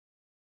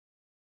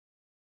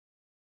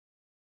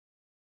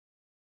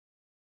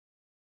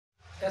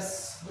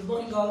Yes, good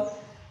morning all.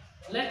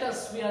 Let us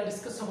we are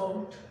discuss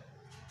about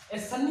a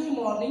sunny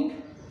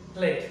morning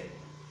play.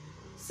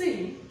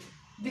 See,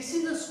 this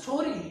is a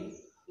story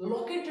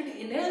located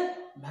in a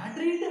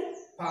Madrid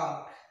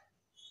park.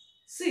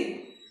 See,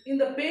 in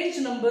the page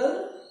number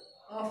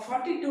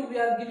 42, we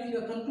are giving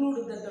a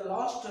conclude that the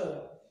last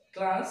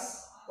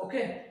class,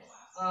 okay,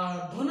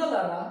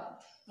 Donalara,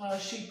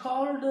 she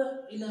called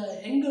in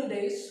younger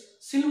days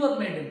Silver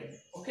Maiden,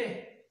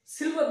 okay,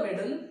 Silver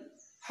Maiden.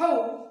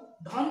 How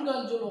Don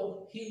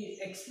Ganjolo he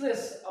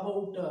expressed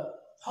about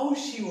how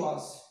she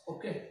was,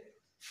 okay,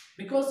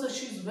 because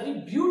she is very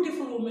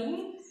beautiful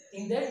woman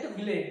in that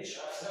village,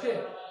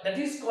 okay, that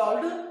is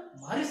called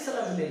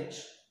Marisala village,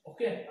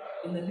 okay,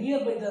 in the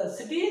nearby the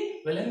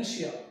city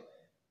Valencia.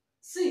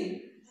 See,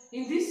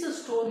 in this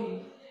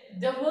story,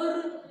 they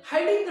were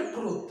hiding the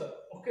truth.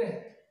 Okay,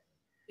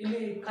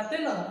 ಇಲ್ಲಿ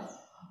ಕಥೆನ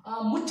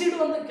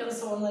ಮುಚ್ಚಿಡುವಂತ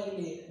ಕೆಲಸವನ್ನ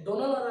ಇಲ್ಲಿ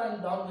ಡೊನಾಲರ and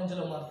Don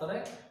ಗಂಜಲೋ ಮಾಡ್ತಾರೆ.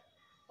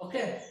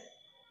 Okay,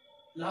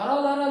 Lara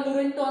Lara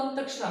ಲುರೆಂಟೋ ಅಂದ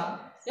ತಕ್ಷಣ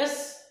S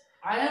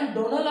I am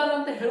ಡೊನಾಲರ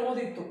ಅಂತ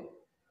ಹೇಳ್ಬೋದಿತ್ತು.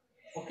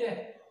 Okay,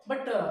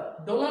 but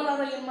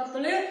ಡೊನಾಲರ ಏನ್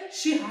ಮಾಡ್ತಾಳೆ,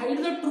 she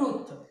hide the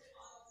truth.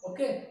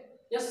 Okay,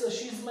 S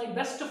she is my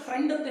best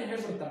friend ಅಂತ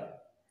ಹೇಳ್ಬಿಡ್ತಾಳೆ.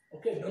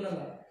 Okay,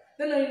 ಡೊನಾಲರ.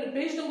 Then in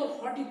page number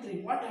 43,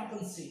 what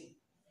happens? See,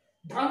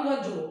 Don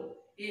Ganjolo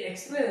he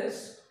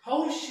expressed how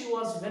she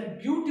was very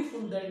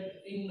beautiful that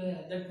in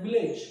that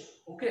village.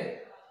 Okay,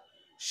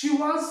 she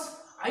was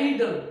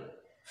idle,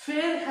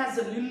 fair as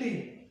a lily,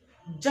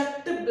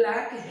 jet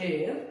black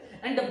hair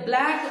and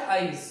black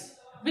eyes,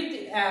 with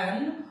an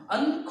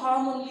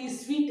uncommonly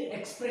sweet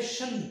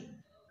expression.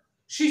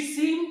 She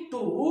seemed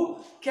to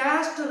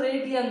cast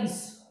radiance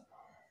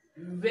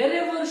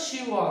wherever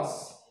she was.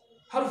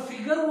 Her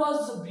figure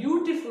was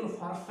beautiful,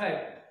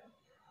 perfect.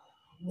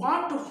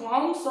 What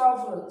forms of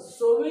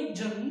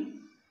Sovereign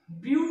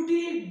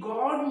beauty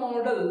God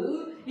model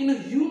in a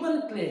human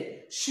clay.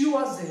 She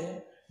was a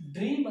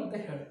dream ಅಂತ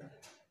ಹೇಳ್ತಾರೆ.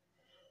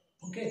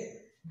 Okay,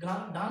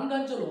 Don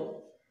ಗಾಂಜಲೋ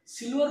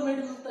silver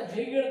maiden ಅಂತ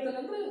ಹೇಗೆ ಹೇಳ್ತಾನೆ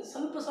ಅಂದ್ರೆ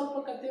ಸ್ವಲ್ಪ ಸ್ವಲ್ಪ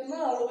ಕಥೆಯನ್ನ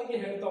ಅವಳ ಬಗ್ಗೆ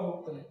ಹೇಳ್ತಾ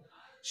ಹೋಗ್ತಾನೆ.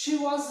 ಶಿ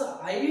ವಾಸ್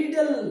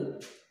ಐಡಲ್,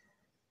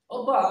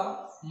 ಒಬ್ಬ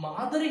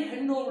ಮಾದರಿ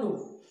ಹೆಣ್ಣು ಅವಳು.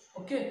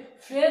 Okay,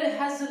 fair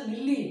has A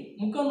lily,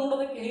 ಮುಖ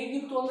ನೋಡೋದಕ್ಕೆ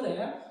ಹೇಗಿತ್ತು ಅಂದ್ರೆ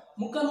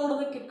ಮುಖ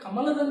ನೋಡೋದಕ್ಕೆ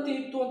ಕಮಲದಂತೆ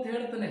ಇತ್ತು ಅಂತ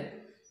ಹೇಳ್ತಾನೆ.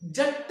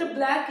 ಜಟ್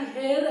black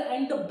hair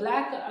and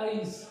black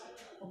ice.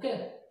 Okay,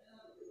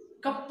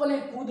 ಕಪ್ಪನೆ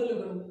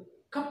ಕೂದಲುಗಳು,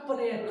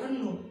 ಕಪ್ಪನೆಯ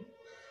ಕಣ್ಣು,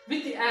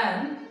 ವಿತ್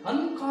ಆನ್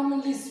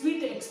ಅನ್ಕಾಮನ್ಲಿ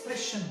ಸ್ವೀಟ್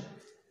ಎಕ್ಸ್ಪ್ರೆಷನ್.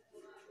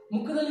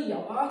 ಮುಖದಲ್ಲಿ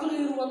ಯಾವಾಗಲೂ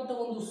ಇರುವಂತ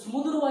ಒಂದು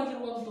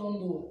ಸುಮಧುರವಾಗಿರುವಂತ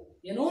ಒಂದು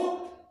ಏನೋ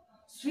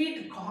ಸ್ವೀಟ್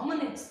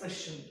ಕಾಮನ್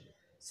ಎಕ್ಸ್ಪ್ರೆಷನ್,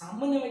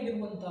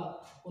 ಸಾಮಾನ್ಯವಾಗಿರುವಂತ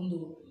ಒಂದು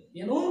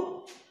ಏನೋ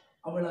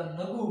ಅವಳ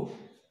ನಗು.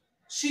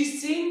 She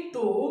seem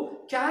to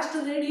caste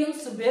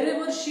radiance wear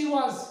ever she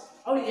was.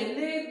 ಅವಳು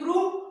ಎಲ್ಲೇ ಇದ್ರು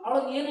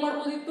ಅವಳನ್ನು ಏನ್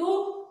ಮಾಡ್ಬೋದಿತ್ತು,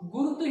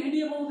 ಗುರುತು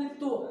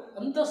ಹಿಡಿಯಬಹುದಿತ್ತು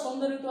ಅಂತ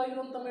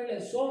ಸೌಂದರ್ಯವಾಗಿರುವಂತ ಮಹಿಳೆ.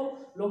 So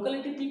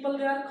ಲೋಕಲಿಟಿ people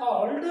they are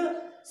called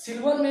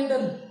silver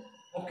maiden.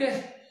 Okay,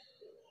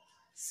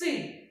 see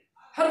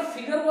her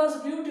figure was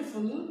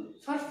beautiful,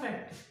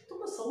 perfect,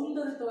 ತುಂಬಾ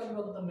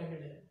ಸೌಂದರ್ಯವಾಗಿರುವಂತ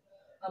ಮಹಿಳೆ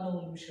ಅನ್ನೋ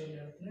ಒಂದು ವಿಷಯವನ್ನು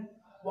ಹೇಳ್ತೀನಿ.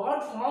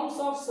 What forms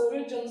of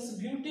ಸರ್ವೇಜನ್ಸ್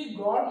beauty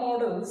god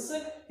models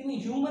in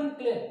human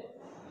clay.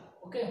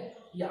 Okay,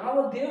 ಯಾವ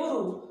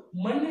ದೇವರು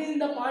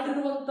ಮಣ್ಣಿನಿಂದ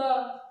ಮಾಡಿರುವಂತ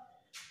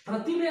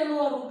ಪ್ರತಿಮೆ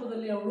ಅನ್ನುವ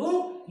ರೂಪದಲ್ಲಿ ಅವಳು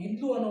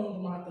ಇದ್ದು ಅನ್ನೋ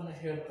ಒಂದು ಮಾತನ್ನ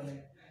ಹೇಳ್ತಾನೆ.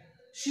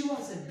 ಶಿ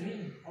ವಾಸ್ ಎ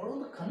ಡ್ರೀಮ್,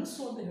 ಅವಳೊಂದು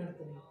ಕನಸು ಅಂತ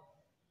ಹೇಳ್ತಾನೆ.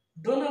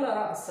 ಡೊನಾಲರ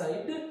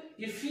aside,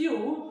 if you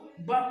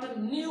but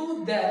knew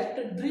that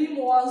dream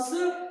was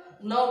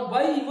now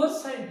by your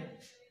side.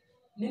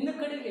 ನಿನ್ನ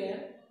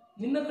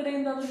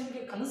ಕಡೆಯಿಂದ ಅದು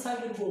ನಿಮಗೆ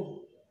ಕನಸಾಗಿರ್ಬೋದು.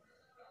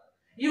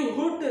 You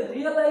would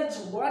realise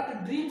what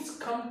dreams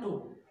come to.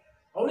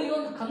 ಅವಳಿಗೆ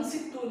ಒಂದು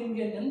ಕನಸಿತ್ತು,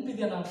 ನಿಮಗೆ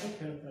ನೆನಪಿದೆಯಾ ಅಂತ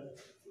ಹೇಳ್ತಾರೆ.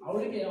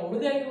 ಅವಳಿಗೆ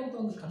ಅವಳದೇ ಆಗಿರುವಂತ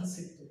ಒಂದು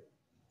ಕನಸಿತ್ತು.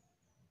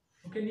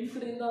 ಓಕೆ, ನಿಮ್ಮ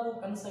ಕಡೆಯಿಂದ ಅದು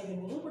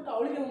ಕನಸಾಗಿರ್ಬೋದು, ಬಟ್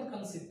ಅವಳಿಗೆ ಒಂದು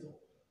ಕನಸಿತ್ತು.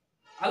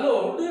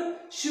 Allowed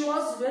she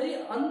was very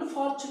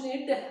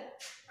unfortunate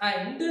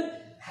and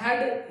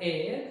had A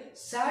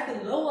sad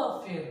love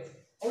affair.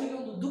 ಅವಳಿಗೆ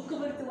ಒಂದು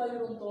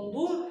ದುಃಖಭರಿತವಾಗಿರುವಂತ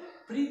ಒಂದು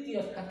ಪ್ರೀತಿಯ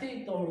ಕಥೆ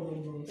ಇತ್ತು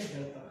ಅವಳಿಗೊಂದು ಅಂತ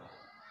ಹೇಳ್ತಾರೆ.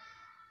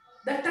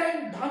 That time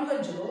Don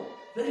ಗಂಜಲೋ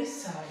very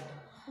sad.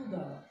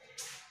 ಹೌದಾ,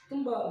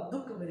 ತುಂಬಾ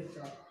ದುಃಖಭರಿತ.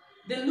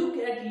 They look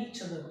at each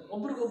other,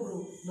 ಒಬ್ರಿಗೊಬ್ರು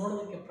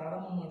ನೋಡೋದಕ್ಕೆ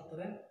ಪ್ರಾರಂಭ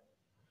ಮಾಡ್ತಾರೆ.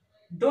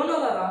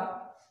 ಡೊನಾಲರ,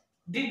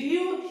 did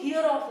you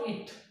here of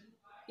it,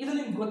 ಇದು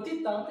ನಿಮ್ಗೆ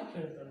ಗೊತ್ತಿತ್ತಾ ಅಂತ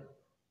ಕೇಳ್ತಾರೆ.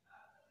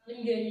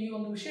 ನಿಮ್ಗೆ ಈ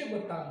ಒಂದು ವಿಷಯ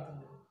ಗೊತ್ತಾ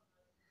ಅಂತಂದ್ರೆ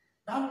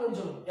ಡಾನ್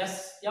ಗಂಜಲೋ, ಎಸ್,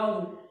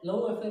 ಯಾವುದು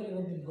ಲವ್ ಅಫೇರ್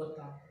ಇರೋದು ನಿಮ್ಗೆ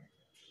ಗೊತ್ತಾ?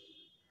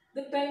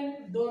 That time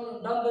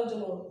Don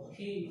ಗಂಜಲೋ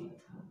he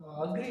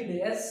agreed,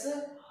 S.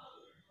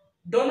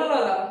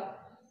 ಡೊನಾಲರ,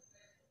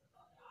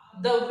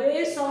 the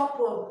ways of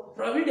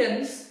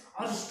Providence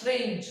R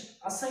strange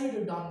aside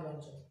Don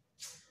ಗಾಂಜಲೋ.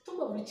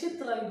 ತುಂಬಾ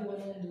ವಿಚಿತ್ರ ಇದು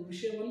ಅನ್ನೋ ಒಂದು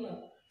ವಿಷಯವನ್ನ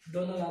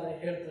ಡೊನಾಲರ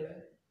ಹೇಳ್ತಾಳೆ.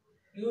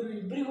 ಇವರು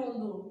ಇಬ್ಬರಿಗೂ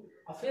ಒಂದು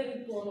ಅಫೇರ್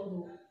ಇತ್ತು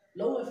ಅನ್ನೋದು,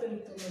 ಲವ್ ಅಫೇರ್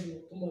ಇತ್ತು ಅನ್ನೋದು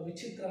ತುಂಬಾ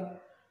ವಿಚಿತ್ರ.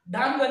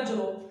 Don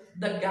ಗಾಂಜಲೋ,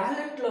 the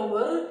gallant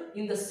lover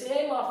in the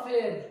same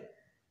affair.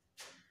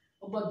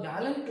 ಒಬ್ಬ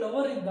ಗ್ಯಾಲೆಂಟ್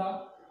ಲವರ್ ಇದ್ದ,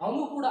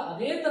 ಅವನು ಕೂಡ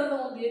ಅದೇ ತರದ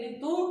ಒಂದು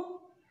ಏನಿತ್ತು,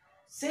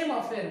 ಸೇಮ್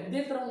ಅಫೇರ್,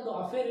 ಇದೇ ತರ ಒಂದು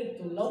ಅಫೇರ್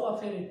ಇತ್ತು, ಲವ್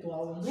ಅಫೇರ್ ಇತ್ತು ಆ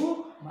ಒಂದು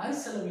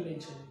ಮಾರಿಸಲ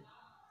ವಿಲೇಜ್ ಅಲ್ಲಿ.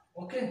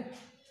 ಓಕೆ,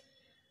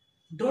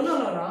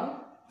 ಡೊನಾಲರಾ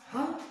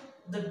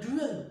ದ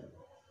ಡ್ಯುಯಲ್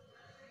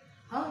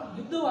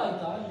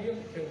ಯುದ್ಧವಾಯ್ತಾ ಅಲ್ಲಿ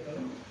ಅಂತ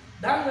ಕೇಳ್ತಾರೆ.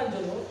 ಡಾನ್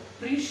ಗಂಜಲು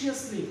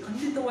ಪ್ರೀಶಿಯಸ್ಲಿ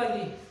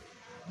ಖಂಡಿತವಾಗಿ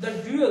the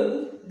dual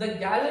the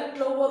gallant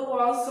lover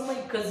was my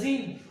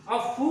cousin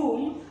of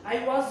whom I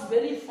was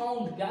very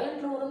found.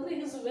 Gallant lover ಅಂದ್ರೆ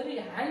is a very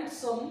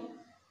handsome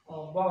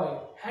bye,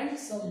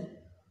 handsome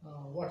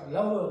what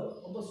lover,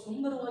 ಒಬ್ಬ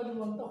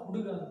ಸುಂದರವಾಗಿರುವಂತ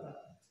ಹುಡುಗ ಅಂತ.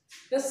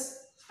 ಎಸ್,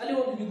 ಅಲ್ಲಿ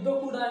ಒಂದು ಯುದ್ಧ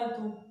ಕೂಡ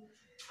ಆಯಿತು.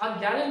 ಆ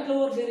ಗ್ಯಾಲೆಂಟ್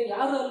ಲವರ್ ಬೇರೆ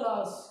ಯಾರು ಅಲ್ಲ,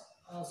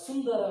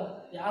 ಸುಂದರ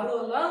ಯಾರು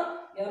ಅಲ್ಲ,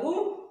 ಯಾರು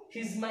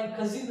ಹಿಸ್ ಮೈ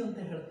ಕಸಿನ್ ಅಂತ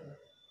ಹೇಳ್ತಾರೆ,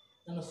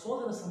 ನನ್ನ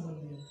ಸೋದರ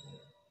ಸಂಬಂಧಿ ಅಂತ.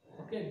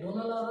 ಓಕೆ,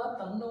 ಡೊನಾಲರಾ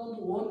ತನ್ನ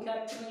ಒಂದು ಓನ್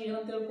ಕ್ಯಾರೆಕ್ಟರ್ನ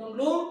ಏನಂತ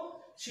ಹೇಳ್ಕೊಂಡ್ಲು,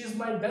 she is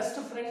my best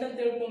friend ಅಂತ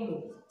ಹೇಳ್ಕೊಂಡ್ಲು.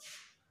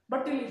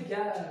 ಬಟ್ ಇಲ್ಲಿ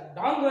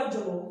ಡಾನ್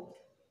ಗಂಜಲು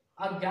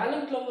ಆ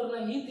ಗ್ಯಾಲೆಂಟ್ ಲವರ್ನ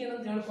ಈತ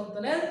ಏನಂತ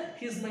ಹೇಳ್ಕೊಂತಾನೆ,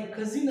 ಹಿ ಇಸ್ ಮೈ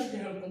ಕಸಿನ್ ಅಂತ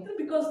ಹೇಳ್ಕೊಂತಾರೆ.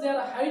 Because they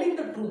are hiding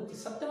the truth,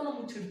 ಸತ್ಯವನ್ನು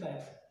ಮುಚ್ಚಿಡ್ತಾ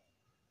ಇದ್ದಾರೆ.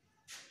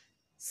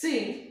 C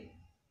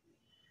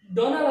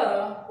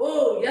ಡೊನಾಲರಾ, O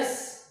S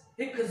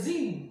A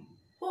cousin,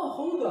 ಓ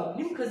ಹೌದಾ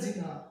ನಿಮ್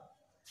ಕಸಿನಾ,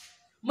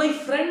 my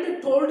friend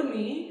told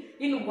me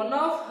in one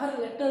of her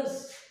letters.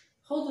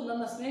 ಹೌದು,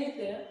 ನನ್ನ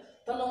ಸ್ನೇಹಿತೆ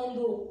ತನ್ನ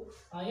ಒಂದು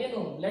ಏನು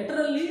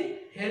ಲೆಟರ್ ಅಲ್ಲಿ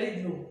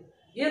ಹೇಳಿದ್ಲು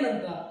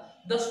ಏನಂತ,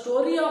 the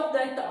story of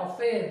that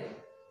affair.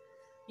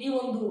 ಈ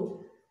ಒಂದು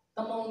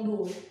ತಮ್ಮ ಒಂದು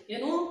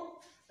ಏನು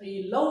ಈ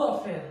ಲವ್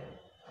ಅಫೇರ್,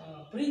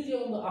 ಪ್ರೀತಿಯ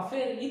ಒಂದು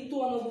ಅಫೇರ್ ಇತ್ತು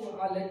ಅನ್ನೋದು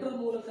ಆ ಲೆಟರ್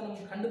ಮೂಲಕ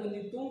ನಮ್ಗೆ ಕಂಡು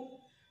ಬಂದಿತ್ತು.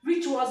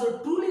 Which was a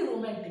truly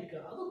romantic,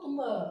 ಅದು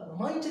ತುಂಬಾ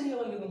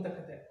ರೋಮಾಂಚನೀಯವಾಗಿರುವಂತ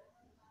ಕತೆ.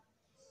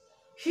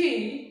 ಹಿ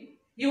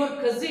your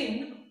cousin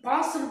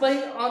passed by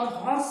on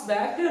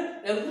horseback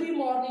every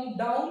morning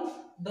down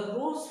the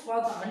rose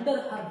path under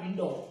her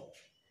window.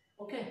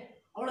 Okay,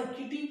 ಅವಳ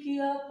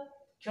ಕಿಟಕಿಯ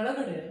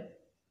ಕೆಳಗಡೆ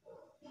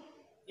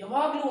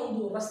ಯಾವಾಗಲೂ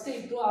ಒಂದು ರಸ್ತೆ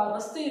ಇತ್ತು. ಆ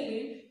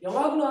ರಸ್ತೆಯಲ್ಲಿ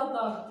ಯಾವಾಗಲೂ ಆತ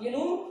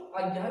ಏನು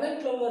ಆ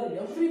gallant lover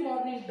every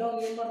morning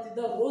down ಏನ್ ಮಾಡ್ತಿದ್ದ,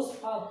 ರೋಸ್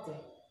ಪಾತ್,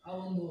 ಆ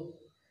ಒಂದು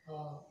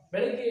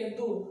ಬೆಳಗ್ಗೆ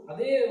ಎದ್ದು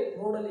ಅದೇ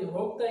ರೋಡಲ್ಲಿ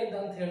ಹೋಗ್ತಾ ಇದ್ದ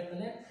ಅಂತ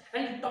ಹೇಳ್ತಾನೆ.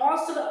 And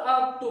tossed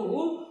up to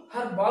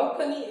her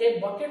balcony A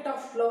bucket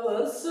of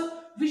flowers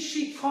which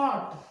she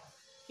ಕಾಟ್.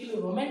 ಇಲ್ಲಿ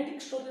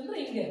ರೊಮ್ಯಾಂಟಿಕ್ ಸ್ಟೋರಿ ಅಂದ್ರೆ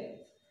ಹಿಂಗೆ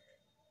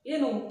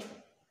ಏನು,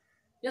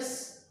 ಎಸ್,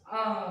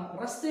 ಆ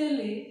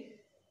ರಸ್ತೆಯಲ್ಲಿ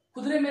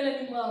ಕುದುರೆ ಮೇಲೆ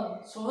ನಿಮ್ಮ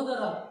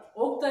ಸಹೋದರ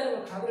ಹೋಗ್ತಾ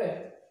ಇರಬೇಕಾದ್ರೆ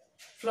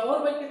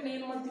ಫ್ಲವರ್ ಬಕೆಟ್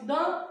ಏನ್ ಮಾಡ್ತಿದ್ದ,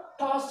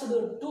 ಟಾಸ್ಡ್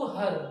ಟು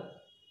ಹರ್.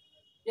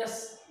 ಎಸ್,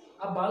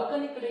 ಆ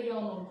ಬಾಲ್ಕನಿ ಕಡೆಗೆ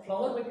ಅವನು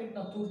ಫ್ಲವರ್ ಬಕೆಟ್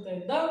ನ ತೂರ್ತಾ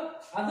ಇದ್ದ.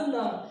 ಅದನ್ನ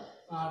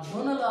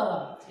ಡೊನಾಲರಾ,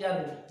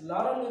 ಯಾರು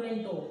ಲಾರಾ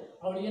ಲೊರೆಂಟೊ,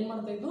 ಅವಳು ಏನ್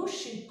ಮಾಡ್ತಾ ಇದ್ದು,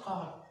 ಶಿ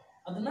ಕಾಟ್,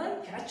 ಅದನ್ನ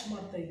ಕ್ಯಾಚ್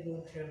ಮಾಡ್ತಾ ಇದ್ರು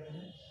ಅಂತ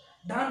ಹೇಳ್ತಾನೆ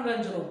Don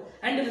ಗಂಜಲು.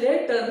 And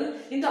litre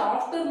in the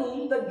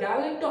afternoon the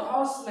gallant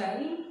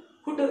ಹಾರ್ಸ್ಮ್ಯಾನ್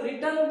hood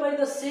return by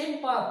the same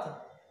path.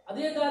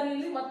 ಅದೇ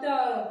ದಾರಿಯಲ್ಲಿ ಮತ್ತೆ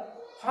ಆ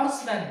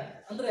ಹಾರ್ಸ್ಮ್ಯಾನ್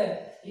ಅಂದ್ರೆ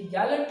ಈ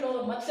ಗ್ಯಾಲೆಂಟ್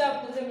ಮತ್ತೆ ಆ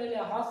ಕುದುರೆ ಮೇಲೆ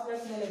ಹಾರ್ಸ್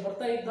ಬ್ಯಾಕ್ ಮೇಲೆ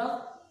ಬರ್ತಾ ಇದ್ದ.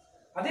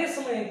 ಅದೇ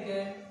ಸಮಯಕ್ಕೆ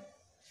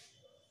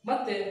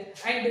ಮತ್ತೆ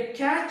and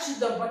catch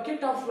the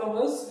bucket of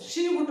flowers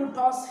she would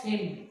toss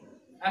him.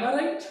 Am I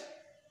right?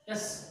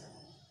 S,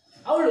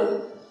 ಅವಳು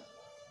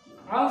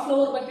ಆ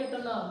ಫ್ಲವರ್ ಬಕೆಟ್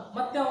ಅನ್ನ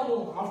ಮತ್ತೆ ಅವನು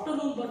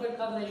ಆಫ್ಟರ್ನೂನ್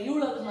ಬರ್ಬೇಕಾದ್ರೆ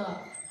ಇವಳು ಅದನ್ನ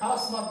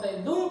ಟಾಸ್ ಮಾಡ್ತಾ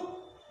ಇದ್ದು,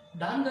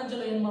 ಡಾನ್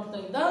ಗಂಜಲ ಏನ್ ಮಾಡ್ತಾ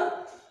ಇದ್ದ,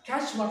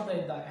 ಕ್ಯಾಚ್ ಮಾಡ್ತಾ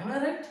ಇದ್ದ. Am I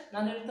right?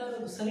 ನಾನು ಹೇಳ್ತಾ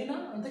ಇರೋದು ಸರಿನಾ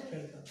ಅಂತ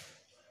ಕೇಳ್ತಾನೆ.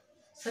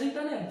 ಸರಿ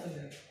ತಾನೇ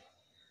ಅಂತಂದ್ರೆ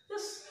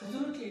S,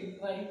 absolutely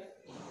right,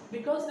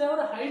 because they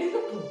are hiding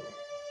the truth.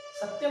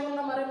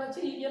 ಸತ್ಯವನ್ನ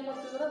ಮರೆಮಚ್ಚಿ ಈಗ ಏನ್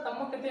ಮಾಡ್ತಿದ್ದಾರೆ, ತಮ್ಮ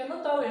ಕಥೆಯನ್ನು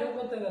ತಾವು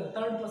ಹೇಳ್ಕೊತಾ ಇದ್ದಾರೆ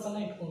ಥರ್ಡ್ ಪರ್ಸನ್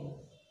ಇಟ್ಕೊಂಡು.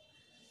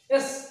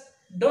 S,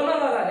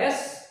 ಡೊನಾಲರಾ,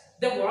 S,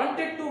 they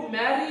wanted to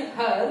marry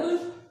her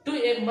to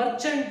A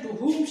Merchant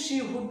whom she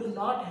would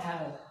not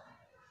have.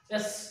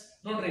 S,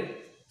 ನೋಡ್ರಿ,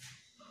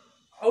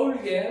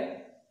 ಅವಳಿಗೆ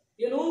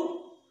ಏನು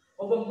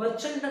ಒಬ್ಬ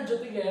ಮರ್ಚೆಂಟ್ ನ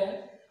ಜೊತೆಗೆ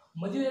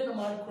ಮದುವೆಯನ್ನು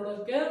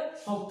ಮಾಡಿಕೊಡೋಕೆ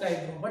ಹೋಗ್ತಾ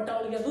ಇದ್ರು. ಬಟ್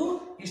ಅವಳಿಗೆ ಅದು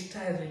ಇಷ್ಟ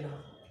ಇರಲಿಲ್ಲ,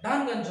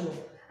 Don ಗಂಜಲು.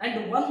 And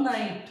one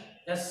night,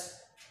 S,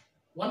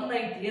 one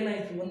night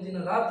ಏನಾಯ್ತು,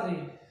 ಒಂದಿನ ರಾತ್ರಿ,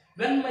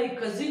 when my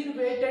cousin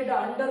weighted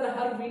under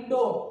Har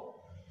window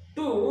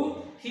to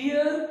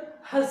here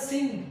Har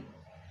Singh.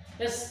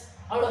 S,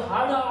 ಅವಳು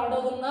ಹಾಡು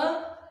ಹಾಡೋದನ್ನ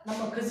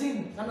ನಮ್ಮ ಕಸಿನ್,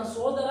 ನನ್ನ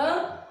ಸೋದರ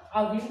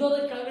ಆ ವಿಂಡೋದ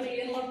ಕೆಳಗಡೆ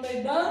ಏನ್ ಮಾಡ್ತಾ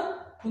ಇದ್ದ,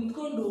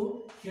 ಕುಂತ್ಕೊಂಡು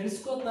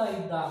ಕೇಳಿಸ್ಕೊತಾ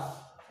ಇದ್ದ.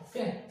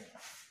 ಓಕೆ,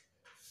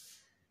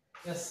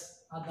 ಎಸ್,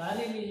 ಆ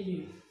ದಾರಿಯಲ್ಲಿ ಇಲ್ಲಿ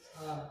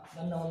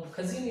ನನ್ನ ಒಂದು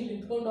ಕಸಿನ್ ಇಲ್ಲಿ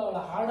ನಿಂತ್ಕೊಂಡು ಅವಳ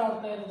ಹಾಡು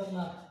ಆಡ್ತಾ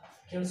ಇರೋದನ್ನ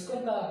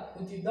ಕೇಳಿಸ್ಕೊಂತ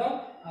ಕೂತಿದ್ದ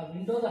ಆ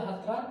ವಿಂಡೋದ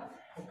ಹತ್ರ.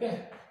 Okay,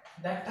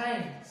 that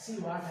time see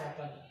what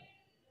happen.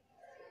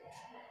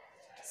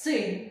 See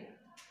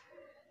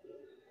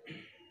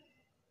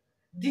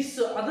this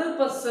other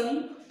person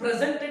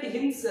presented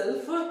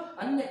himself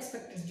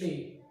unexpectedly.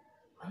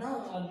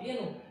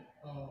 ಅದೇನು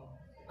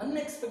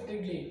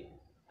ಅನ್ಎಕ್ಸ್ಪೆಕ್ಟೆಡ್ಲಿ,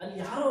 ಅಲ್ಲಿ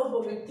ಯಾರೋ ಒಬ್ಬ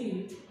ವ್ಯಕ್ತಿ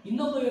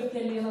ಇನ್ನೊಬ್ಬ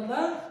ವ್ಯಕ್ತಿಯಲ್ಲಿ ಏನದ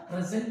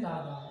ಪ್ರೆಸೆಂಟ್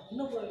ಆದ,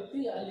 ಇನ್ನೊಬ್ಬ ವ್ಯಕ್ತಿ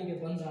ಅಲ್ಲಿಗೆ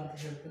ಬಂದ ಅಂತ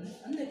ಹೇಳ್ತಾನೆ.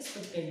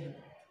 ಅನ್ಎಕ್ಸ್ಪೆಕ್ಟೆಡ್.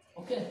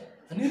 ಓಕೆ,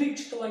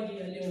 ಅನಿರೀಕ್ಷಿತವಾಗಿ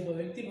ಅಲ್ಲಿ ಒಬ್ಬ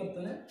ವ್ಯಕ್ತಿ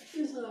ಬರ್ತಾನೆ.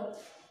 Is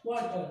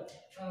what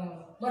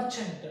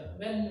Merchant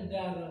when they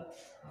are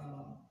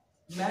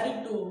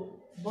married to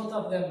both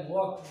of them,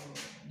 walk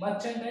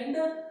Merchant and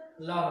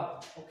Lara.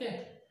 Okay,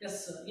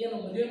 S, ಏನು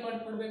ಮದುವೆ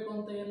ಮಾಡಿಕೊಡ್ಬೇಕು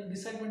ಅಂತ ಏನು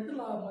ಡಿಸೈಡ್ ಮಾಡಿದ್ರು,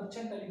 ಆ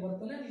ಮರ್ಚೆಂಟ್ ಅಲ್ಲಿ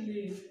ಬರ್ತಾನೆ.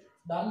 ಇಲ್ಲಿ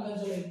ಡಾನ್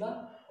ಗಂಜಲ ಇದ್ದ.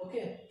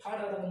 ಓಕೆ,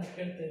 ಹಾಡಾಡೋದನ್ನ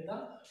ಕೇಳ್ತಾ ಇದ್ದ.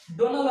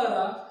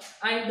 ಡೊನಾಲರಾ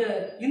ಅಂಡ್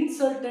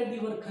ಇನ್ಸಲ್ಟೆಡ್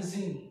ಯುವರ್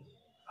ಕಸಿನ್.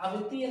 ಆ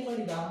ವ್ಯಕ್ತಿ ಏನ್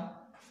ಮಾಡಿದ,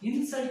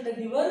 ಇನ್ಸಲ್ಟೆಡ್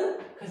ಯುವರ್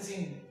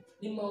ಕಸಿನ್.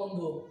 ನಿಮ್ಮ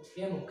ಒಂದು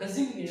ಏನು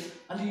ಕಸಿನ್ಗೆ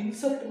ಅಲ್ಲಿ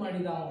ಇನ್ಸಲ್ಟ್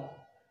ಮಾಡಿದ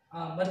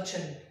ಆ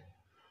Merchant.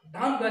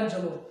 Don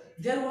ಗಾಂಜಲೋ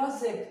there was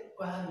A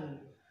quarrel.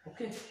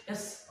 Okay,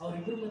 S,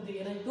 ಅವರಿಬ್ಬರ ಮಧ್ಯೆ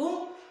ಏನಾಯಿತು,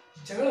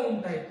 ಜಗಳ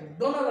ಉಂಟಾಯಿತು.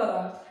 ಡೊನಾಲರ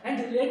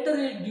ಆ್ಯಂಡ್ ಲೇಟರ್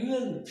ಎ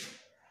ಡ್ಯೂಯಲ್,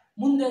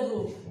 ಮುಂದೆ ಅದು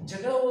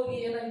ಜಗಳ ಹೋಗಿ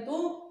ಏನಾಯಿತು,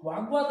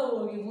 ವಾಗ್ವಾದ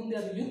ಹೋಗಿ ಮುಂದೆ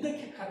ಅದು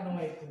ಯುದ್ಧಕ್ಕೆ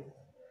ಕಾರಣವಾಯಿತು.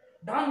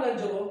 Don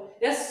ಗಾಂಜಲೋ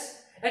S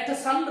at a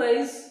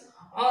sunrise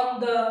on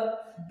the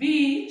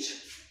beach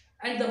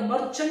and the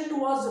merchant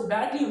was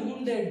badly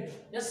wounded.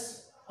 S,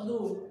 ಅದು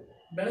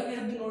ಬೆಳಗ್ಗೆ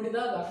ಎದ್ದು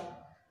ನೋಡಿದಾಗ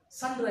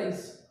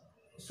ಸನ್ರೈಸ್,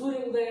 ಸೂರ್ಯ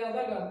ಉದಯ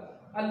ಆದಾಗ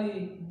ಅಲ್ಲಿ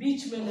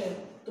ಬೀಚ್ ಮೇಲೆ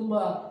ತುಂಬ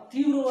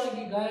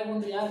ತೀವ್ರವಾಗಿ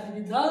ಗಾಯಗೊಂಡು ಯಾರು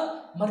ಬಿದ್ದಿದ್ದ,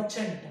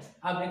 ಮರ್ಚೆಂಟ್,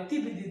 ಆ ವ್ಯಕ್ತಿ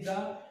ಬಿದ್ದಿದ್ದ.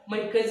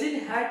 My cousin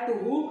had to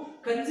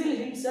conceal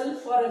himself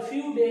for A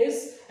few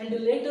days and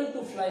litre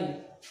to fly.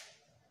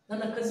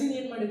 ನನ್ನ ಕಸಿನ್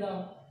ಏನು ಮಾಡಿದ,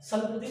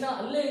 ಸ್ವಲ್ಪ ದಿನ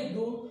ಅಲ್ಲೇ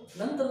ಇದ್ದು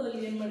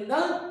ನಂತರದಲ್ಲಿ ಏನು ಮಾಡಿದ,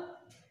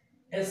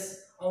 ಎಸ್,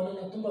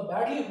 ಅವನನ್ನು ತುಂಬ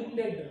ಬ್ಯಾಡ್ಲಿ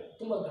ವುಂಡೆಡ್,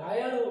 ತುಂಬ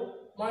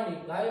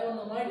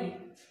ಗಾಯವನ್ನು ಮಾಡಿ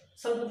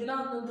ಸ್ವಲ್ಪ ದಿನ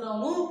ಆದ ನಂತರ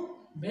ಅವನು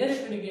ಬೇರೆ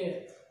ಕಡೆಗೆ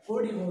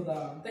ಓಡಿ ಹೋದ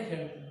ಅಂತ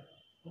ಹೇಳ್ತಾನೆ.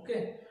 Okay,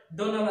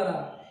 ಡೊನಾಲರ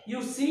you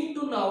seem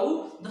to now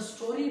the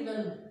story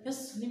well.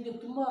 S, ನಿಮಗೆ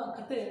ತುಂಬ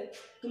ಕತೆ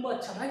ತುಂಬ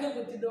ಚೆನ್ನಾಗೇ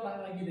ಗೊತ್ತಿದ್ದ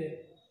ಹಾಗಿದೆ,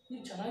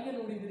 ನೀವು ಚೆನ್ನಾಗೇ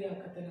ನೋಡಿದ್ದೀರಿ ಆ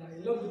ಕತೆನ,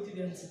 ಎಲ್ಲೋ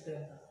ಗೊತ್ತಿದೆ ಅನಿಸುತ್ತೆ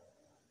ಅಂತ.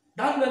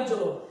 Don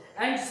ಗಾಂಜಲೋ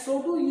and so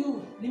do you,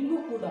 ನೀವು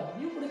ಕೂಡ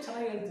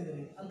ಚೆನ್ನಾಗಿ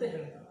ಹೇಳ್ತಿದ್ದೀರಿ ಅಂತ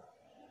ಹೇಳ್ತಾರೆ.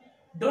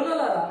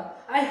 ಡೊನಾಲರ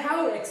I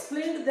have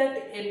explained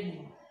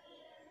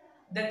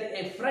that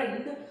a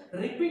friend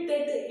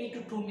repeated it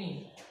to me.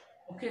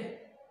 Okay,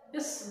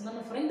 S, ನನ್ನ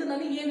ಫ್ರೆಂಡ್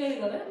ನನಗೆ ಏನು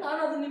ಹೇಳಿದಾಳೆ, ನಾನು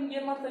ಅದು ನಿಮ್ಗೆ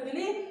ಏನು ಮಾಡ್ತಾ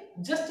ಇದ್ದೀನಿ,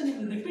 ಜಸ್ಟ್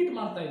ನಿಮ್ಗೆ ರಿಪೀಟ್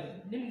ಮಾಡ್ತಾ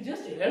ಇದ್ದೀನಿ, ನಿಮ್ಗೆ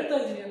ಜಸ್ಟ್ ಹೇಳ್ತಾ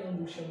ಇದ್ದೀನಿ ಅನ್ನೋ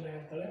ಒಂದು ವಿಷಯವನ್ನು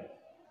ಹೇಳ್ತಾಳೆ.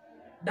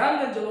 Don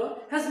ಗಾಂಜಲೋ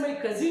has my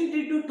cousin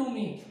did to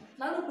me.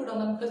 ನಾನು ಕೂಡ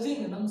ನಮ್ಮ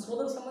ಕಸಿನ್, ನಮ್ಮ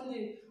ಸೋದರ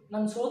ಸಂಬಂಧಿ,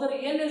 ನಮ್ಮ ಸೋದರ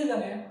ಏನು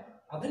ಹೇಳಿದ್ದಾನೆ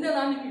ಅದನ್ನೇ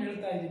ನಾನು ನಿಮಗೆ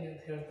ಹೇಳ್ತಾ ಇದ್ದೀನಿ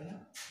ಅಂತ ಹೇಳ್ತಾನೆ.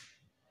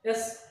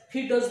 S,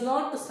 he does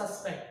not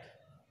suspect.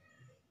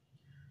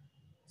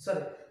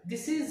 ಸರಿ,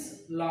 ದಿಸ್ ಈಸ್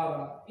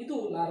ಲಾರಾ. ಇದು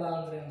ಲಾರಾ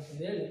ಅಂದ್ರೆ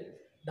ಅಂತಂದು ಹೇಳಿ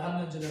ಡಾನ್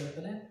ಗಾಂಜಲೋ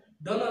ಹೇಳ್ತಾನೆ.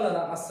 ಡೊನಾಲರ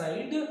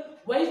aside,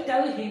 why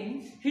tell him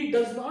he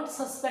does not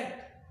suspect.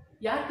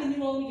 ಯಾಕೆ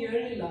ನೀವು ಅವನಿಗೆ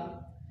ಹೇಳಿಲ್ಲ,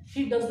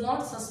 ಹಿ ಡಸ್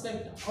ನಾಟ್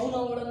ಸಸ್ಪೆಕ್ಟ್, ಅವನು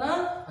ಅವಳನ್ನ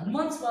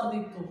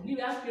ಅನುಮಾನಿಸಬಾರ್ದಿತ್ತು, ನೀವು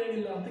ಯಾಕೆ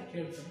ಹೇಳಿಲ್ಲ ಅಂತ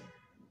ಕೇಳ್ತಾನೆ.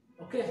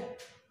 ಓಕೆ,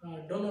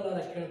 ಡೊನಾಲರ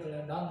ಕೇಳ್ತಾಳೆ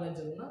Don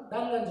ಗಾಂಜಲೋನ.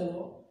 Don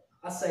ಗಾಂಜಲೋ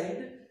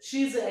aside, she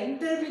is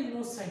entirely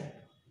innocent.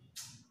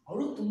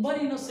 ಅವಳು ತುಂಬಾ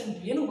ಇನ್ನೋಸೆಂಟ್,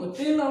 ಏನು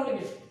ಗೊತ್ತೇ ಇಲ್ಲ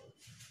ಅವಳಿಗೆ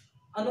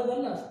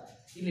ಅನ್ನೋದನ್ನ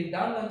ಇಲ್ಲಿ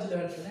ಡಾನ್ ಗಾಂಜಲೋ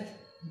ಹೇಳ್ತಾನೆ.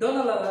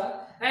 ಡೊನಾಲರ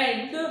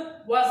ಆ್ಯಂಡ್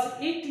ವಾಸ್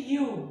ಇಟ್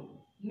ಯು,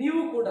 ನೀವು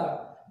ಕೂಡ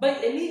by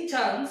any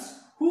chance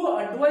who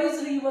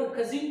advised your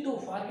cousin to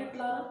forget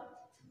Lara.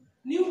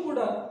 ನೀವು ಕೂಡ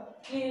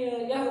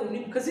ಯಾರು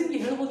ನಿಮ್ಮ ಕಸಿನ್ಗೆ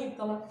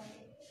ಹೇಳ್ಬೋದಿತ್ತಲ್ಲ,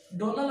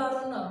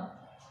 ಡೊನಾಲರನ್ನ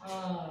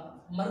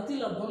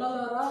ಮರ್ತಿಲ್ಲ,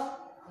 ಡೊನಾಲರ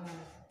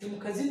ನಿಮ್ಮ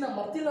ಕಸಿನ್ನ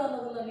ಮರ್ತಿಲ್ಲ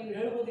ಅನ್ನೋದನ್ನ ನೀವು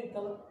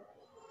ಹೇಳ್ಬೋದಿತ್ತಲ್ಲ.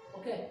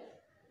 ಓಕೆ,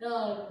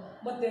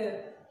 ಮತ್ತೆ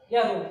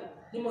ಯಾರು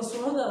ನಿಮ್ಮ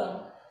ಸಹೋದರ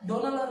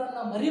ಡೊನಾಲರನ್ನ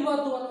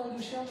ಮರಿಬಾರ್ದು ಅನ್ನೋ ಒಂದು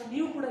ವಿಷಯವನ್ನು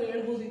ನೀವು ಕೂಡ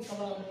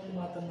ಹೇಳ್ಬೋದಿತ್ತಲ್ಲ ಅನ್ನೋ ಒಂದು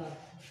ಮಾತನ್ನು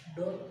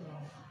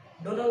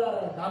ಡೊನಾಲರ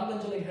ಡಾನ್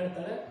ಗಾಂಜಲೋಗೆ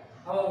ಹೇಳ್ತಾಳೆ.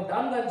 ಅವಾಗ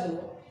Don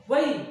ಗಾಂಜಲೋ,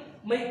 why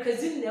my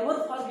cousin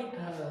never forget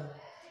ಹರ್.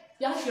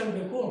 ಯಾಕೆ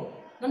ಹೇಳಬೇಕು,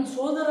 ನನ್ನ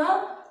ಸೋದರ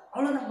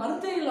ಅವಳನ್ನು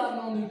ಮರ್ತೇ ಇಲ್ಲ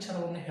ಅನ್ನೋ ಒಂದು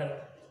ವಿಚಾರವನ್ನು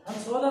ಹೇಳ್ತಾರೆ. ನನ್ನ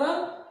ಸೋದರ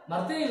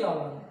ಮರ್ತೇ ಇಲ್ಲ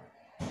ಅವಳನ್ನು.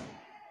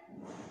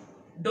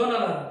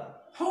 ಡೊನಾಲರ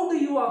how do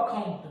you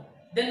account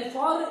then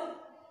for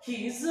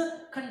his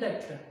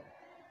conduct.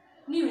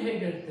 ನೀವು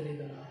ಹೇಗೆ ಹೇಳ್ತೀರಿ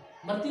ಇದನ್ನು,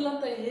 ಮರ್ತಿಲ್ಲ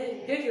ಅಂತ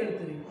ಹೇಗೆ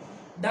ಹೇಳ್ತೀರಿ?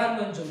 Don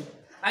ಗಾಂಜಲೋ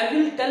I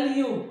will tell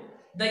you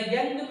the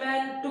Young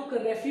man took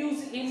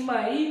refuse in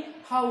my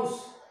house.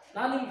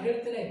 ನಾನು ನಿಮ್ಗೆ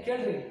ಹೇಳ್ತೇನೆ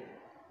ಕೇಳ್ರಿ.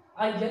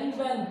 ಆ ಯಂಗ್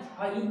ಮ್ಯಾನ್,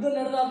 ಆ ಯುದ್ಧ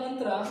ನಡೆದಾದ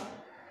ನಂತರ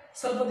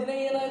ಸ್ವಲ್ಪ ದಿನ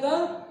ಏನಾದ,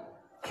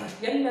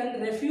 Young man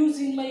refuse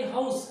in my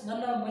house,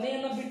 ನನ್ನ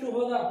ಮನೆಯನ್ನು ಬಿಟ್ಟು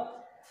ಹೋದ.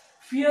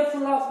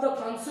 Fearful of the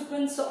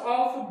consequence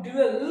of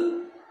dual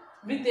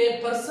with A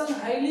person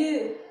highly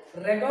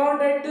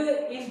ರೆಗಾರ್ಡೆಡ್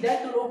in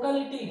that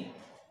locality.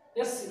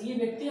 S, ಈ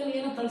ವ್ಯಕ್ತಿಯನ್ನು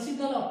ಏನೋ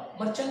ಕಳಿಸಿದ್ದಲ್ಲ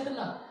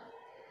ಮರ್ಚೆಂಟನ್ನ,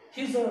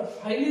 ಹೀಸ್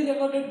ಹೈಲಿ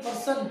ರೆಗಾರ್ಡೆಡ್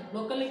ಪರ್ಸನ್,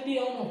 ಲೋಕಾಲಿಟಿ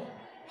ಅವನು.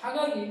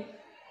 ಹಾಗಾಗಿ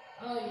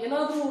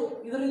ಏನಾದರೂ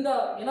ಇದರಿಂದ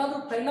ಏನಾದರೂ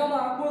ಪರಿಣಾಮ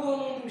ಆಗ್ಬೋದು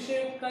ಅನ್ನೋ ಒಂದು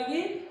ವಿಷಯಕ್ಕಾಗಿ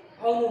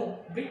ಅವನು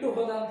ಬಿಟ್ಟು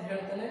ಹೋದ ಅಂತ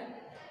ಹೇಳ್ತಾನೆ.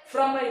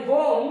 From my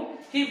home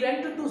he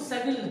went to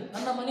ಸೆವಿಲ್.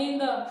 ನನ್ನ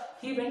ಮನೆಯಿಂದ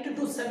ಹಿ ವೆಂಟ್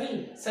ಟು ಸೆವಿಲ್,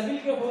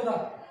 ಸೆವಿಲ್ಗೆ ಹೋದ.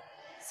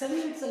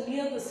 ಸೆವಿಲ್ it's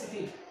near the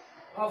city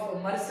of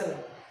Marcel.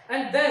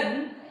 And then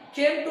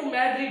came to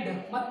Madrid.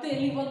 ಮತ್ತೆ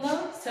ಎಲ್ಲಿ ಬಂದ,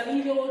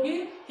 ಸೆವಿಲ್ಗೆ ಹೋಗಿ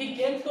he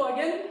came to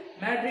again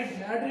Madrid.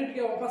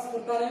 ಮ್ಯಾಡ್ರಿಡ್ಗೆ ವಾಪಸ್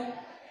ಬರ್ತಾನೆ.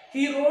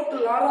 ಹಿ ರೋಟ್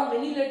ಲಾರಾ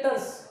ಮೆನಿ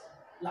ಲೆಟರ್ಸ್.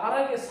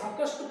 ಲಾರಾಗೆ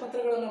ಸಾಕಷ್ಟು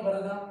ಪತ್ರಗಳನ್ನು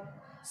ಬರೆದ.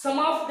 Some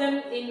of them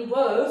in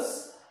verse,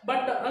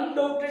 but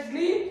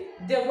undoubtedly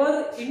they were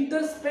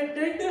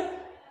interpreted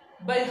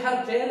by her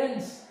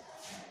parents.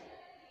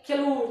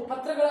 ಕೆಲವು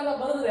ಪತ್ರಗಳನ್ನು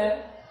ಬರೆದ್ರೆ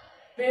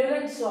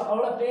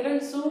ಅವಳ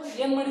ಪೇರೆಂಟ್ಸು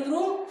ಏನು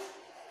ಮಾಡಿದ್ರು,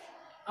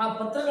 ಆ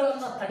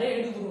ಪತ್ರಗಳನ್ನು ತಡೆ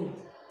ಹಿಡಿದ್ರು.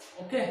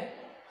 Okay,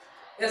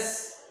 S,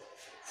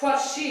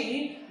 for she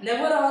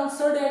never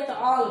answered at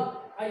all.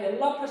 ಆ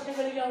ಎಲ್ಲ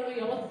ಪ್ರಶ್ನೆಗಳಿಗೆ ಅವಳು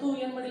ಯಾವತ್ತೂ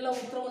ಏನು ಮಾಡಿಲ್ಲ,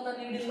 ಉತ್ತರವನ್ನು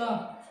ನೀಡಿಲ್ಲ.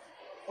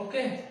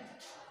 ಓಕೆ,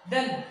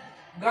 ದೆನ್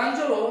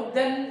ಗಾಂಜಲೋ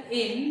ದೆನ್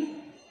ಇನ್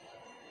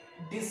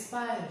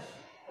ಡಿಸ್ಪೈರ್.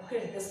 ಓಕೆ,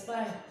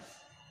 ಡಿಸ್ಪೈರ್,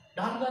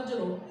 ಡಾನ್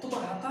ಗಾಂಜಲೋ ತುಂಬ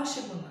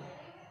ಹತಾಶೆಗೊಂಡ.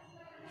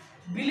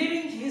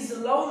 believing his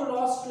love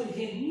lost to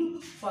him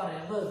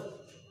forever.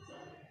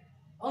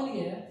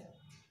 ಅವನಿಗೆ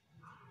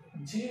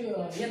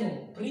ಏನು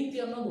ಪ್ರೀತಿ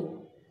ಅನ್ನೋದು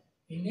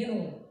ಇನ್ನೇನು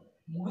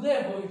ಮುಗದೇ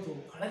ಹೋಯಿತು,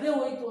 ಕಳೆದೇ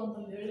ಹೋಯಿತು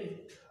ಅಂತಂದು ಹೇಳಿ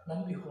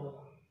ನಂಬಿ ಹೋದ.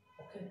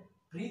 ಓಕೆ,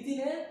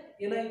 ಪ್ರೀತಿನೇ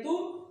ಏನಾಯಿತು,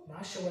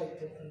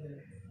 ನಾಶವಾಯಿತು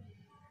ಅಂತಂದೇಳಿ.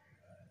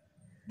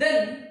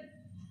 Then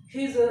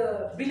he's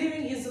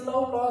believing his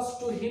love lost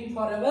to him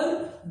forever,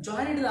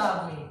 joined the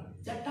army.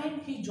 That time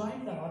he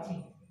joined the army,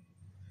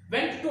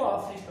 went to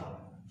Africa.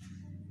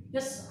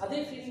 Yes, ಅದೇ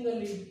ಫೀಲಿಂಗ್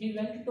ಅಲ್ಲಿ he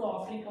went to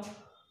Africa,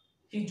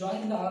 he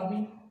joined the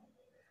army.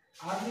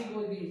 ಆರ್ಮಿಗೆ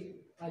ಹೋಗಿ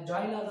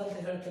join ಆದ ಅಂತ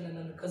ಹೇಳ್ತಾನೆ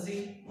ನನ್ನ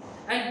cousin.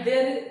 And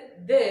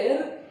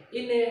there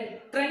in a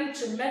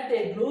trench met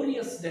A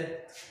glorious death.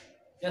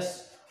 S,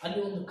 ಅಲ್ಲಿ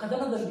ಒಂದು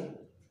ಕದನದಲ್ಲಿ,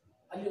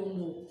 ಅಲ್ಲಿ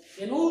ಒಂದು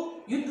ಏನೋ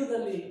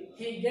ಯುದ್ಧದಲ್ಲಿ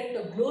ಹಿ ಗೆಟ್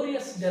ಅ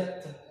ಗ್ಲೋರಿಯಸ್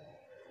ಡೆತ್,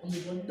 ಒಂದು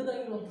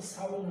ದೊಡ್ಡದಾಗಿರುವಂಥ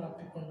ಸಾವನ್ನು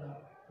ಅಪ್ಪಿಕೊಂಡ.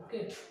 ಓಕೆ,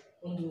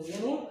 ಒಂದು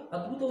ಏನು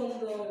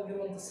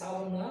ಅದ್ಭುತವಾಗಿರುವಂಥ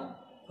ಸಾವನ್ನು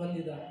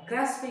ಹೊಂದಿದ.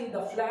 Grasping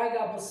the flag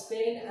of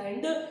Spain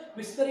and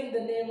whispering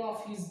the name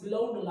of his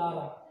beloved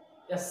Lara.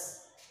 S,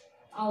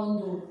 ಆ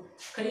ಒಂದು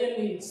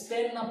ಕೈಯಲ್ಲಿ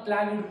ಸ್ಪೇನ್ನ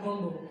ಫ್ಲಾಗ್ನ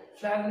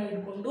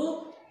ಹಿಡ್ಕೊಂಡು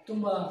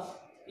ತುಂಬ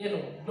ಏನು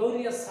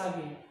ಗ್ಲೋರಿಯಸ್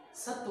ಆಗಿ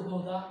ಸತ್ತು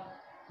ಹೋದ.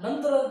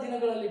 ನಂತರದ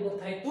ದಿನಗಳಲ್ಲಿ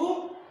ಗೊತ್ತಾಯಿತು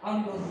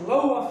ಅವನಿಗೆ ಒಂದು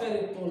ಲವ್ ಅಫೇರ್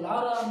ಇತ್ತು.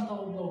 ಲಾರಾ ಅಂತ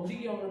ಒಬ್ಬ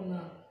ಹುಡುಗಿ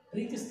ಅವರನ್ನು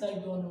ಪ್ರೀತಿಸ್ತಾ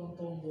ಇದ್ದು ಅನ್ನುವಂಥ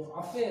ಒಂದು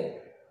ಅಫೇರ್,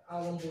 ಆ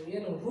ಒಂದು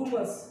ಏನು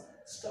ರೂಮರ್ಸ್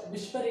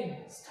ವಿಸ್ಪರಿಂಗ್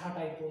ಸ್ಟಾರ್ಟ್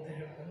ಆಯಿತು ಅಂತ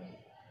ಹೇಳ್ತಾನೆ.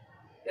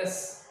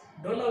 S,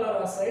 Donna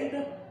Lara side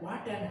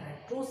what an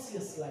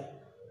ಅಟ್ರೋಸಿಯಸ್ life.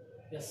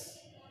 S,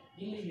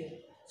 ಇಲ್ಲಿಗೆ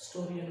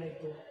ಸ್ಟೋರಿ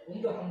ಏನಾಯಿತು,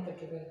 ಒಂದು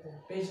ಹಂತಕ್ಕೆ ಬಂತು.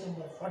 ಪೇಜ್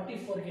ನಂಬರ್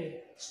 44ಗೆ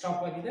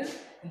ಸ್ಟಾಪ್ ಆಗಿದೆ.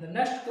 In the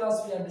next class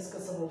we are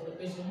discuss about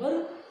page number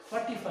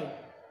 45.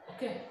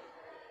 Okay,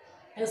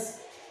 S.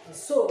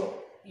 So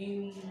in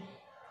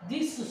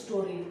this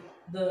story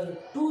the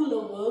two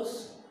lovers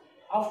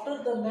after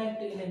the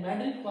met in a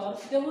Madrid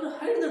park they were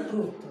hide the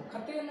truth.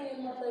 ಕಥೆಯನ್ನು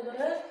ಏನು ಮಾಡ್ತಾ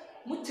ಇದ್ದಾರೆ,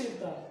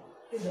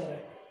 ಮುಚ್ಚಿದ್ದಾರೆ.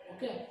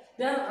 Okay,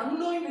 they are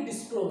ಅನ್ನೋಯಿಂಗ್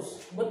disclose.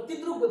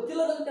 ಗೊತ್ತಿದ್ರು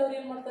ಗೊತ್ತಿಲ್ಲದಂತೆ ಅವ್ರು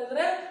ಏನು ಮಾಡ್ತಾ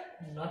ಇದ್ದಾರೆ,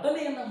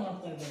 ನಟನೆಯನ್ನು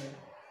ಮಾಡ್ತಾ ಇದ್ದಾರೆ.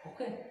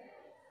 ಓಕೆ,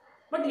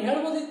 ಬಟ್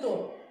ಹೇಳ್ಬೋದಿತ್ತು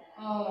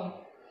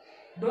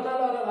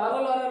ಲಾರಾ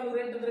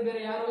ಲೂರೆಂಟ್ ಅಂದರೆ ಬೇರೆ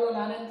ಯಾರಲ್ಲ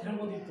ನಾನೇ ಅಂತ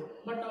ಹೇಳ್ಬೋದಿತ್ತು.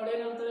 ಬಟ್ ಅವಳು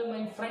ಏನು ಹೇಳ್ತಾರೆ, ಮೈ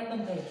ಫ್ರೆಂಡ್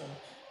ಅಂತ ಹೇಳ್ತಾಳೆ.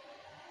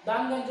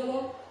 ಡಾನ್ ಗಂಜಲೋ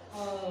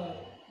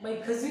ಮೈ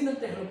ಕಸಿನ್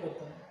ಅಂತ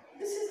ಹೇಳ್ಕೊಳ್ತಾನೆ.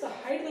 This is the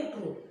hide the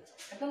truth.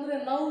 ಯಾಕಂದರೆ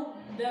ನಾವು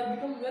they are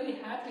become very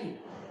happy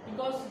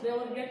because they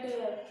are get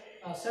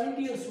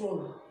 70 years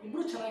old.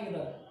 ಇಬ್ಬರು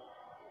ಚೆನ್ನಾಗಿದ್ದಾರೆ.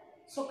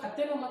 ಸೊ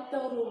ಕಥೆನ ಮತ್ತೆ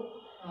ಅವರು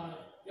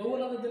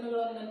ಯೌವನದ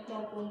ದಿನಗಳನ್ನು ನೆನಪು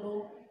ಮಾಡಿಕೊಂಡು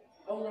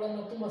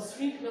ಅವುಗಳನ್ನು ತುಂಬ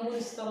ಸ್ವೀಟ್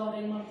ಮೆಮೊರೀಸ್ ಥರ ಅವ್ರು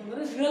ಏನು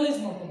ಮಾಡ್ತಿದ್ದಾರೆ, realise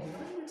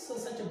ಮಾಡ್ಕೊತಿದ್ದಾರೆ. It's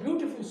such A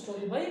beautiful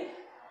story by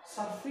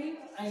ಸರ್ಫಿ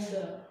and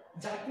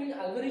Joaquin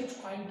ಆಲ್ವರಿಜ್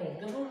pointer.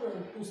 They were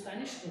to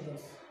Spanish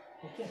brothers.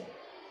 Okay,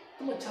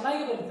 ತುಂಬ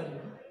ಚೆನ್ನಾಗಿ ಬರೀತಾರೆ.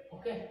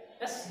 Okay,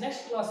 S,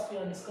 next class we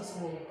are discuss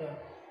about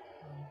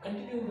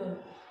continue the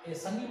A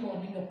Sunny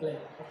morning play.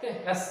 Okay,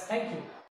 S, thank you.